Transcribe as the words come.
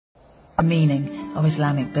the meaning of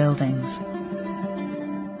Islamic buildings.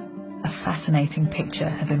 A fascinating picture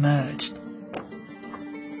has emerged.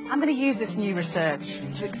 I'm going to use this new research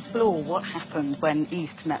to explore what happened when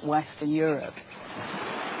East met West in Europe.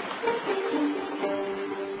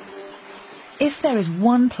 If there is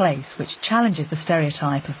one place which challenges the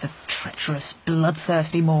stereotype of the treacherous,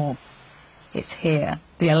 bloodthirsty Moor, it's here,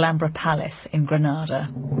 the Alhambra Palace in Granada.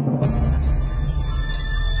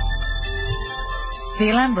 The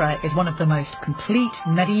Alhambra is one of the most complete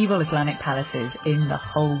medieval Islamic palaces in the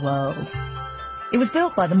whole world. It was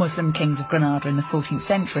built by the Muslim kings of Granada in the 14th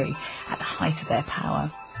century, at the height of their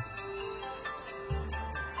power.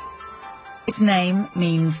 Its name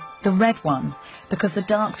means the red one, because the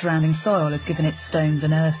dark surrounding soil has given its stones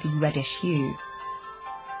an earthy reddish hue.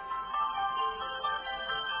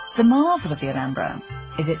 The marvel of the Alhambra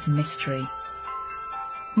is its mystery.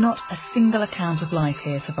 Not a single account of life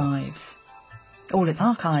here survives. All its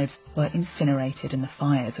archives were incinerated in the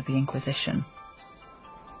fires of the Inquisition.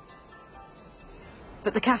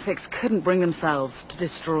 But the Catholics couldn't bring themselves to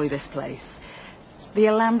destroy this place. The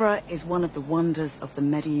Alhambra is one of the wonders of the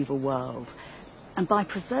medieval world. And by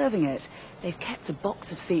preserving it, they've kept a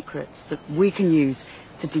box of secrets that we can use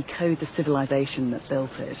to decode the civilization that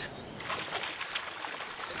built it.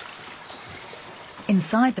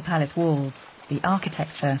 Inside the palace walls, the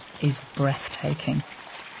architecture is breathtaking.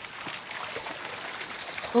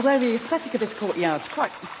 Although the aesthetic of this courtyard is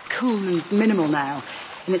quite cool and minimal now,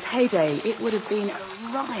 in its heyday it would have been a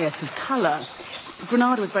riot of colour.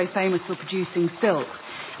 Granada was very famous for producing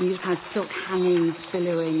silks, and you've had silk hangings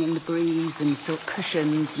billowing in the breeze and silk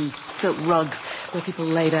cushions and silk rugs where people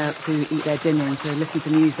laid out to eat their dinner and to listen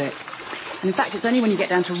to music. And in fact, it's only when you get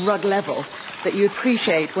down to rug level that you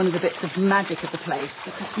appreciate one of the bits of magic of the place,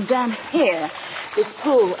 because from down here, this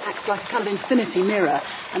pool acts like a kind of infinity mirror,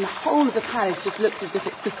 and the whole of the palace just looks as if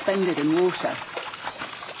it's suspended in water.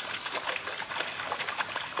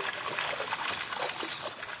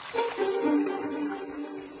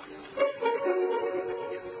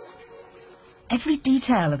 Every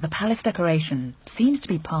detail of the palace decoration seems to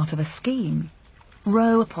be part of a scheme.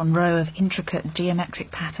 Row upon row of intricate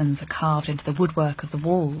geometric patterns are carved into the woodwork of the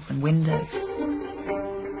walls and windows.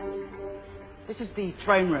 This is the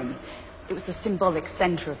throne room. It was the symbolic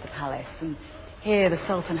centre of the palace, and here the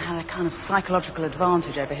Sultan had a kind of psychological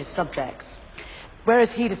advantage over his subjects.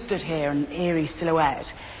 Whereas he'd have stood here in an eerie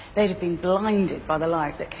silhouette, they'd have been blinded by the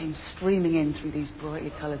light that came streaming in through these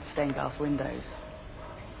brightly coloured stained glass windows.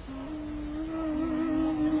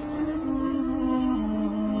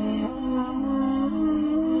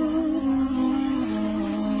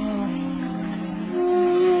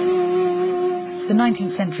 The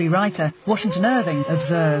 19th century writer Washington Irving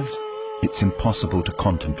observed, "It's impossible to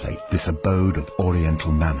contemplate this abode of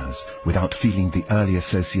Oriental manners without feeling the early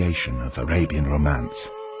association of Arabian romance.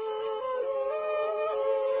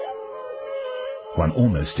 One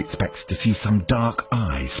almost expects to see some dark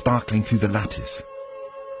eye sparkling through the lattice.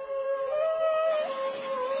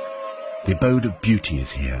 The abode of beauty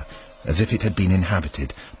is here, as if it had been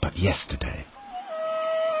inhabited but yesterday."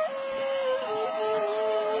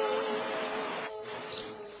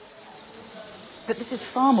 But this is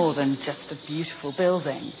far more than just a beautiful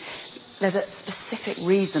building. There's a specific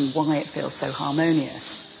reason why it feels so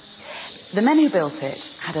harmonious. The men who built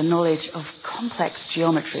it had a knowledge of complex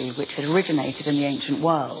geometry which had originated in the ancient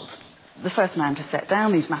world. The first man to set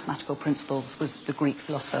down these mathematical principles was the Greek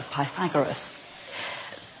philosopher Pythagoras.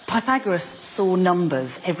 Pythagoras saw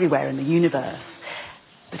numbers everywhere in the universe,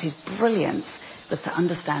 but his brilliance was to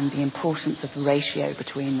understand the importance of the ratio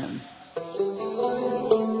between them.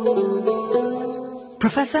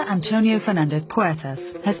 Professor Antonio Fernandez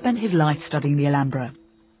Puertas has spent his life studying the Alhambra.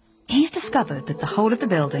 He's discovered that the whole of the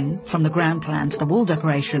building, from the ground plan to the wall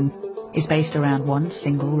decoration, is based around one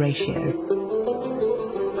single ratio.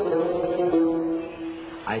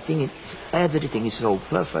 I think everything is so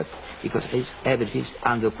perfect because everything is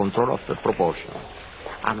under control of the proportion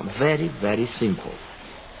and very, very simple.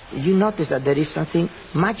 You notice that there is something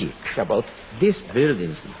magic about these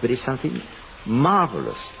buildings. There is something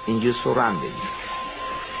marvelous in your surroundings.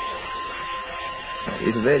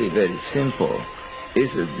 It's very, very simple.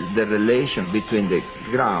 It's the relation between the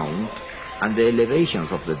ground and the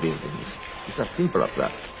elevations of the buildings. It's as simple as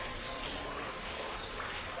that.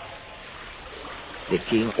 The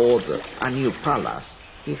king ordered a new palace.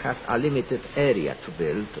 He has a limited area to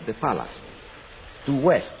build the palace. To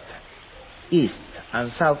west, east,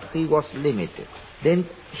 and south he was limited. Then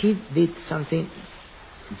he did something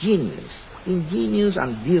ingenious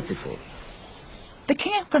and beautiful. The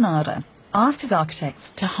King of Granada asked his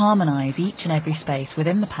architects to harmonise each and every space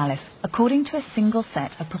within the palace according to a single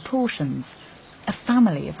set of proportions, a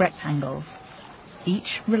family of rectangles,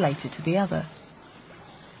 each related to the other.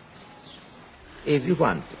 If you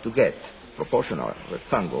want to get proportional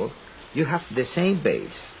rectangle, you have the same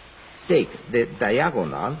base. Take the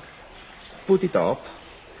diagonal, put it up,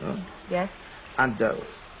 Yes. and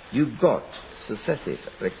you got successive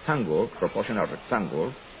rectangle, proportional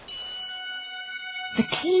rectangle. The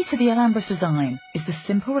key to the Alhambra's design is the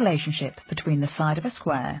simple relationship between the side of a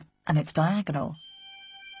square and its diagonal.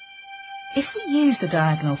 If we use the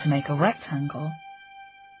diagonal to make a rectangle,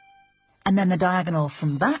 and then the diagonal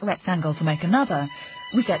from that rectangle to make another,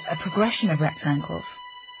 we get a progression of rectangles.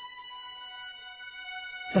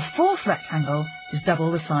 The fourth rectangle is double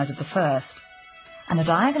the size of the first, and the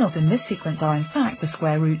diagonals in this sequence are in fact the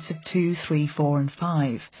square roots of 2, 3, 4 and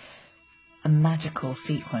 5. A magical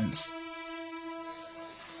sequence.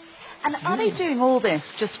 And are they doing all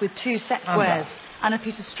this just with 2 set squares and a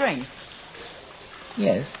piece of string?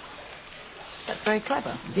 Yes, That's very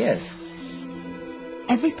clever. yes.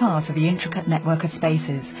 Every part of the intricate network of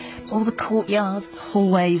spaces, all the courtyards, the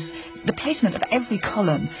hallways, the placement of every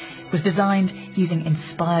column was designed using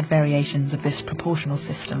inspired variations of this proportional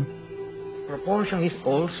system. Proportion is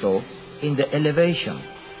also in the elevation.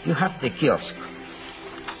 You have the kiosk.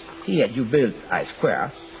 Here you build a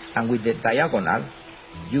square, and with the diagonal,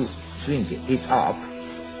 you swing it up.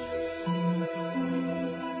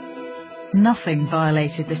 Nothing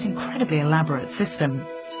violated this incredibly elaborate system.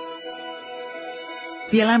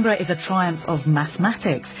 The Alhambra is a triumph of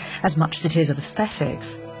mathematics as much as it is of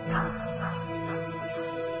aesthetics.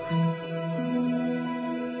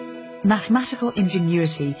 Mathematical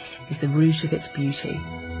ingenuity is the root of its beauty.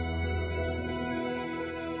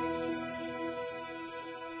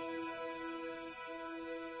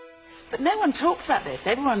 But no one talks about this.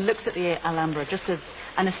 Everyone looks at the Alhambra just as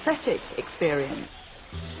an aesthetic experience.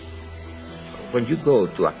 When you go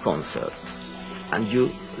to a concert and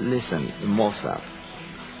you listen to Mozart,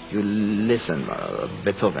 you listen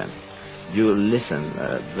Beethoven, you listen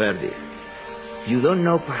Verdi, you don't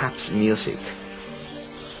know perhaps music,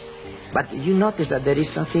 but you notice that there is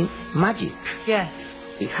something magic. Yes.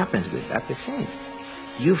 It happens with that the same.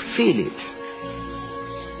 You feel it.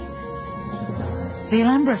 The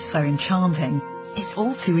Alhambra is so enchanting, it's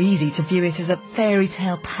all too easy to view it as a fairy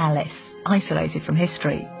tale palace, isolated from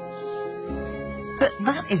history. But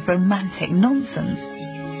that is romantic nonsense.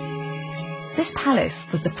 This palace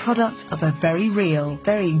was the product of a very real,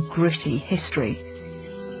 very gritty history.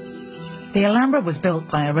 The Alhambra was built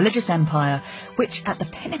by a religious empire which, at the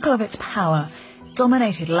pinnacle of its power,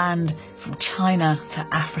 dominated land from China to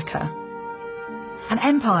Africa. An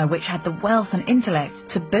empire which had the wealth and intellect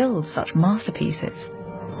to build such masterpieces.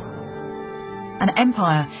 An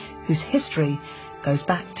empire whose history goes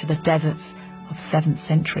back to the deserts of 7th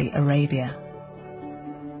century Arabia.